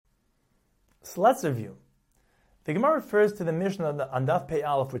So let's review. The Gemara refers to the Mishnah on Daf Pei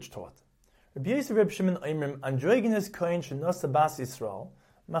Aleph, which taught Rabbi Yossi Reb Shimon Oimrim androgynous kohen shenasa bas Yisrael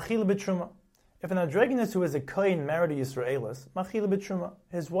machil b'truma. If an androgynous who is a kohen married to Yisraelis machil b'truma,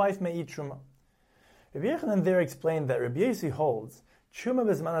 his wife may eat truma. Rabbi Yechanan there explained that Rabbi Yossi holds truma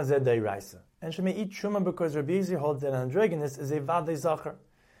b'zman hazeh d'oraisa, and she may eat truma because Rabbi Yossi holds that an androgynous is a vadei zachar.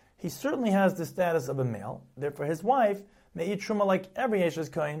 He certainly has the status of a male, therefore his wife may eat truma like every Eshes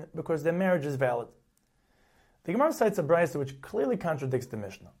kohen because their marriage is valid. The Gemara cites a brayso which clearly contradicts the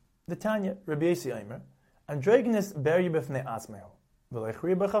Mishnah. The Tanya, Rabbi Yossi Omer, androgynous beri b'fnei asmehu.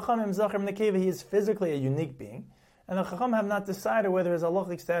 V'leichri b'chachamim zachar m'nekeva, he is physically a unique being, and the chacham have not decided whether his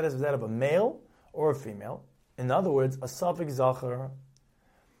halachic status is that of a male or a female. In other words, a suffix zachar.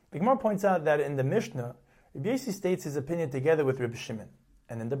 The Gemara points out that in the Mishnah, Rabbi Yossi states his opinion together with Rabbi Shimon,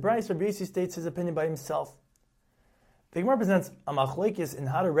 and in the brayso, Rabbi Yossi states his opinion by himself. The Gemara presents a machlekes in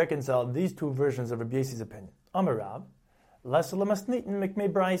how to reconcile these two versions of Rabbi Yossi's opinion. Amar Rav, Lesa l'masnitin mikmei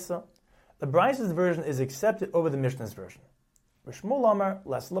brayso. The brayso's version is accepted over the Mishnah's version. Shmuel Amar,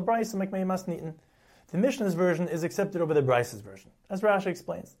 Lesa l'brayso mikmei masnitin. The Mishnah's version is accepted over the brayso's version, as Rashi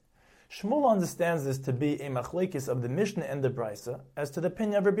explains. Shmuel understands this to be a machlekes of the Mishnah and the brayso as to the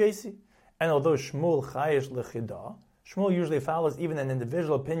opinion of Rabbi Yossi. And although Shmuel chayish l'chida, Shmuel usually follows even an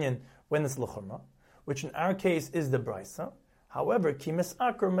individual opinion when it's l'chumra, which in our case is the brayso. However, ki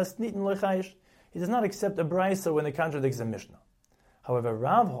misakar masnitin l'chayish, he does not accept a brayso when it contradicts a Mishnah. However,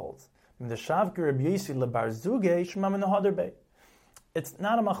 Rav holds, it's not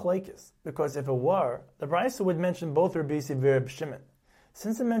a machlekes, because if it were, the brayso would mention both Rabbi Yossi and Rabbi Shimon.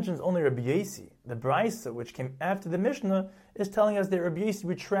 Since it mentions only Rabbi Yossi, the brayso, which came after the Mishnah, is telling us that Rabbi Yossi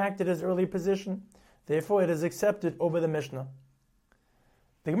retracted his earlier position. Therefore, it is accepted over the Mishnah.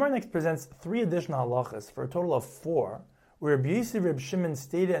 The Gemara next presents 3 additional halachas for a total of 4, where Rabbi Yossi and Rabbi Shimon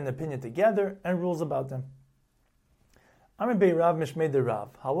stated an opinion together and rules about them. Amar Bei Rav Mishmei de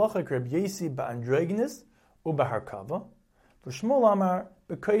Rav, halacha Rabbi Yossi ba'androgynous u'b'harkava, v'Shmuel Amar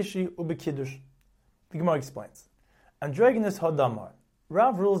b'koishi u'b'kiddush. The Gemara explains, androgynous hadamar.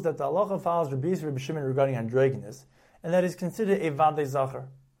 Rav rules that the halacha follows Rabbi Yossi and Rabbi Shimon regarding androgynous, and that is considered a vadei zachar.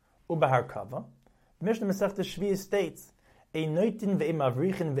 U'b'harkava, the Mishnah Masechta Shvius states, a noitin ve'em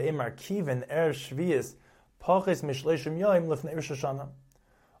avrichin ve'em arkiven Shvius pachis mishleishim yoim lifnei Rosh Hashanah.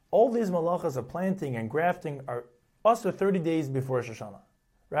 All these malachas of planting and grafting are also 30 days before Rosh Hashanah.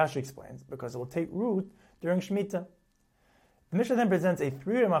 Rashi explains, because it will take root during Shemitah. The Mishnah then presents a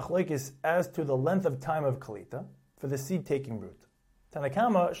 3 machlokes as to the length of time of kalita for the seed taking root.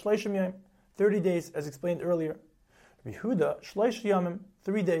 Tanakama shleishim yom, 30 days, as explained earlier. Rabbi Huda shleish yomim,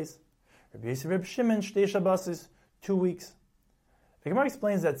 3 days. Rabbi Yossi Reb Shimon shtei shabbasis, 2 weeks. The Gemara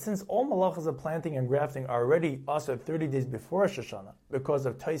explains that since all malachas of planting and grafting are already also 30 days before Rosh Hashanah because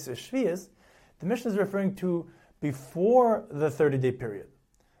of Taisa Shvius, the Mishnah is referring to before the 30-day period.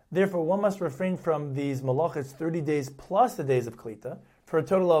 Therefore, one must refrain from these malachas 30 days plus the days of Klita for a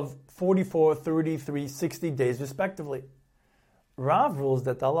total of 44, 33, 60 days respectively. Rav rules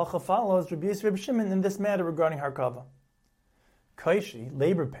that the halacha follows Rabbi Yossi Reb Shimon in this matter regarding Harkava. Kaishi,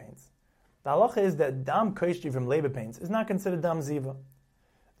 labor pains. The halacha is that dam koishti from labor pains is not considered dam ziva.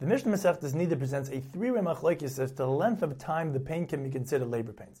 The Mishnah Masechtas neither presents a 3-way machlokes as to the length of time the pain can be considered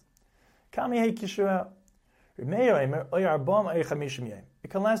labor pains. Kami hei kishua. It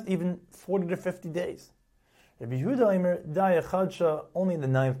can last even 40 to 50 days. Rabbi Yehuda Omer daya chadsha only in the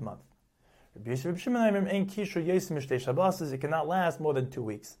 9th month. Rabbi Yossi Reb Shimon Omer ein kishu yosim mishtei shabbases. It cannot last more than 2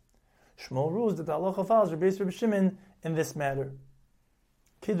 weeks. Shmuel rules that the halacha follows Rabbi Yossi Reb Shimon in this matter.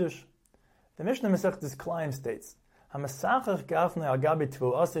 Kiddush. The Mishnah Masechtas Klayim states, "Hamasachach gafnei al gabi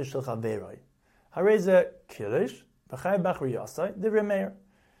tvuasei shel chaveroi, hareze kiddush v'chay bachri yasai divrei."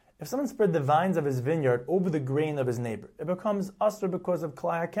 If someone spread the vines of his vineyard over the grain of his neighbor, it becomes usher because of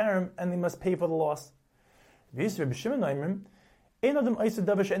klai hakarim, and they must pay for the loss. It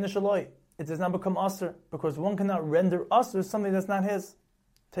does not become usher because one cannot render usher something that's not his.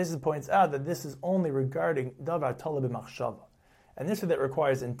 Tesis points out that this is only regarding davar talab b'machshava, an issue that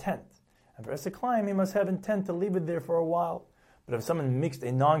requires intent. And for Eseklayim, he must have intent to leave it there for a while. But if someone mixed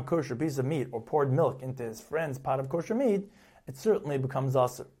a non-kosher piece of meat or poured milk into his friend's pot of kosher meat, it certainly becomes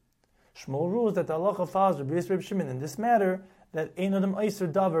asur. Shmuel rules that the halacha follows Rabbi Yossi Reb Shimon in this matter, that ein adam aiser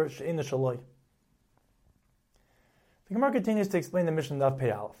davar she'eina shaloi. The Gemara continues to explain the Mishnah Daf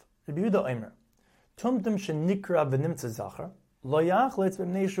Pei Aleph. Rabbi Yehuda Omer, tumtum shenikra v'nimtza zachar lo yachletz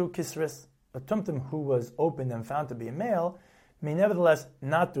b'mneishu kisris. A tumtum who was opened and found to be a male may nevertheless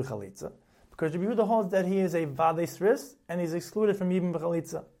not do chalitza, because Rabbi Yehuda holds that he is a vadei sris and he's excluded from even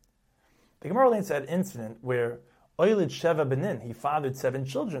b'chalitza. The Gemara relates that incident where Oilid Sheva Benin, he fathered 7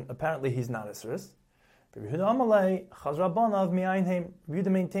 children. Apparently he's not Isserus. Rabbi Yehuda Amalei, Chazrabanav Mi'ainheim. Rabbi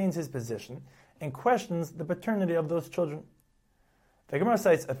Yehuda maintains his position and questions the paternity of those children. The Gemara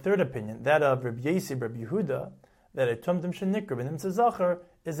cites a third opinion, that of Rabbi Yesi, Rabbi Yehuda, that a Tumtum Shenikra B'Nimtza Zachar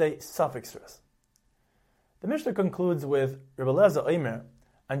is a suffix Isserus. The Mishnah concludes with Rabbi Elazar Omer,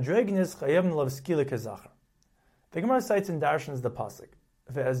 Androgenes Chayevn Lav Skila Kezachar. The Gemara cites in Darshans the pasuk,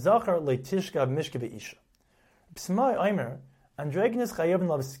 Ve'ezachar leitishka mishke ve'isha. B'smai Omer, Androgenes Chayevn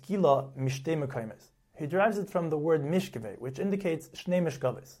Lav Skila Mishtei Mekaymes. He derives it from the word mishkeve, which indicates shnei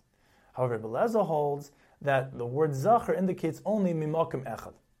mishkaves. However, Rabbi Elazar holds that the word zachar indicates only mimakim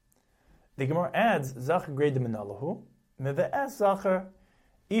echad. The Gemara adds zachar grade minalahu, meve'es zachar,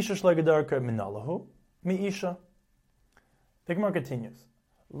 isha shlegadarka minalahu, mi isha. The Gemara continues,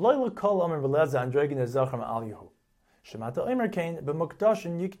 loyla kol amar Rabbi Elazar androgenes zachar ma'al yehu, shemata omer kain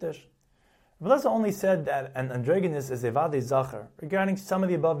b'mukdashin yikdash. Rabbi Elazar only said that an androgynous is a vade zachar regarding some of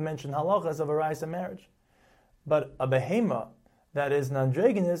the above mentioned halachas of a raisa marriage, but a behema that is an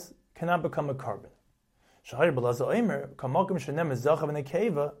androgynous cannot become a carbon. Shahar Rabbi Elazar Omer kamakim shenem zachar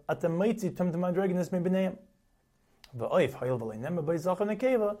v'nekeva atamaitzi tumtum androgynous mebineim. V'oif hayil v'leinem by zachar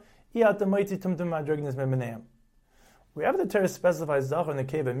v'nekeva atamaitzi tumtum androgynous mebineim. Wherever the Torah specifies zachar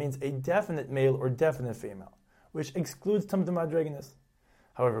v'nekeva means a definite male or definite female, which excludes tumtum androgynous.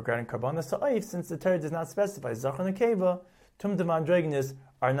 However, regarding Karbanas Sa'if, since the Torah does not specify Zachar and Nekeva, Tumtum androgynous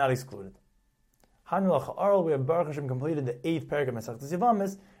are not excluded. Hanulach Ha'aral, we have Baruch Hashem completed the 8th parak of Masechtas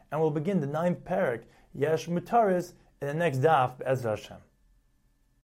Yevamos, and we'll begin the 9th parak, Yesh Mutaris, in the next daf, Be'ezras Hashem.